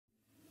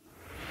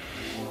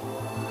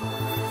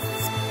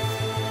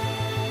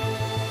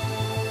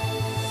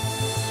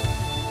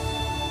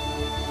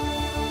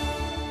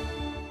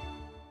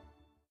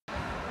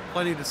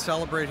Plenty to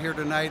celebrate here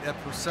tonight at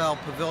Purcell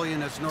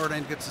Pavilion as Notre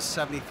Dame gets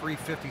a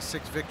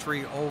 73-56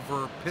 victory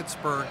over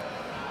Pittsburgh.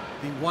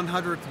 The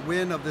 100th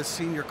win of this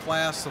senior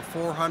class, the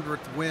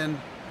 400th win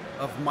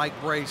of Mike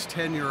Bray's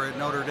tenure at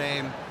Notre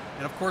Dame,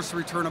 and of course the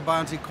return of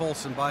Bonzie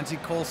Colson. Bonzie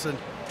Colson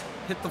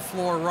hit the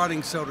floor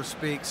running, so to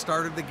speak,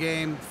 started the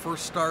game,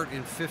 first start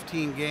in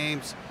 15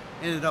 games,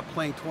 ended up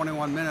playing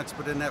 21 minutes,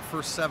 but in that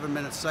first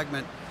 7-minute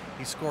segment,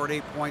 he scored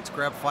 8 points,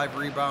 grabbed 5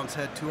 rebounds,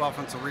 had 2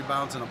 offensive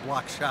rebounds and a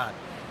block shot.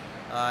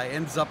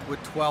 Ends up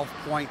with 12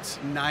 points,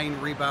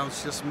 9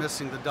 rebounds, just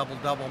missing the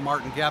double-double.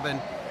 Martin Gebbin,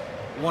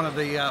 one of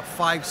the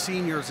 5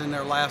 seniors in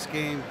their last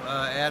game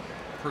at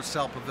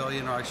Purcell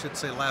Pavilion, or I should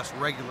say last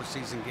regular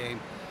season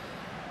game.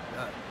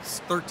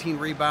 13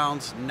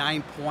 rebounds,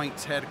 9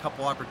 points, had a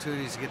couple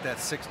opportunities to get that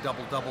 6th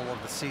double-double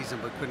of the season,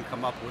 but couldn't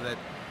come up with it.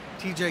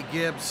 TJ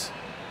Gibbs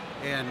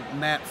and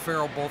Matt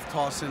Farrell both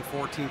tossed in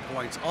 14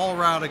 points. All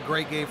around a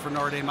great game for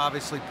Notre Dame.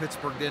 Obviously,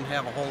 Pittsburgh didn't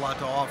have a whole lot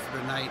to offer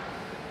tonight,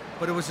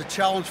 but it was a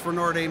challenge for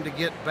Notre Dame to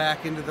get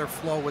back into their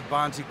flow with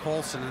Bonzie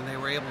Colson, and they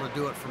were able to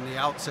do it from the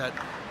outset.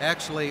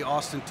 Actually,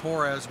 Austin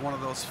Torres, one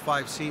of those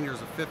 5 seniors,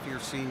 a 5th-year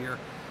senior,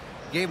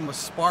 gave him a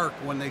spark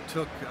when they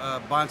took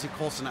Bonzie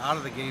Colson out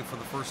of the game for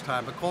the first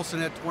time. But Colson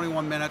had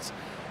 21 minutes,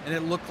 and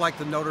it looked like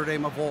the Notre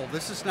Dame of old.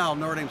 This is now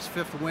Notre Dame's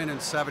 5th win in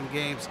 7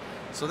 games,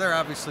 so they're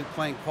obviously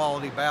playing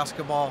quality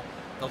basketball.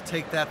 They'll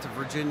take that to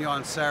Virginia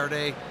on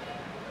Saturday.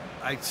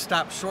 I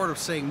stopped short of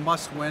saying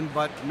must win,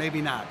 but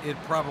maybe not. It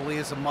probably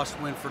is a must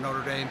win for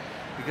Notre Dame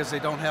because they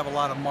don't have a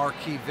lot of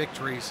marquee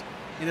victories.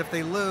 And if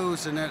they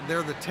lose and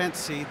they're the 10th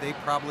seed, they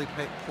probably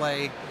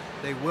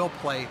will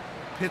play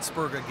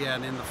Pittsburgh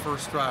again in the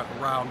first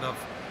round of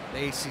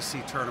the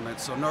ACC tournament.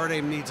 So Notre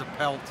Dame needs a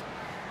pelt,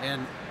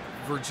 and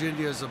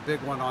Virginia is a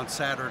big one on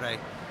Saturday.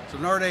 So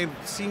Notre Dame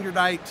senior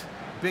night,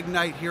 big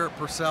night here at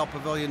Purcell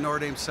Pavilion. Notre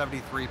Dame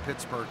 73,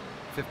 Pittsburgh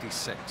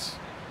 56.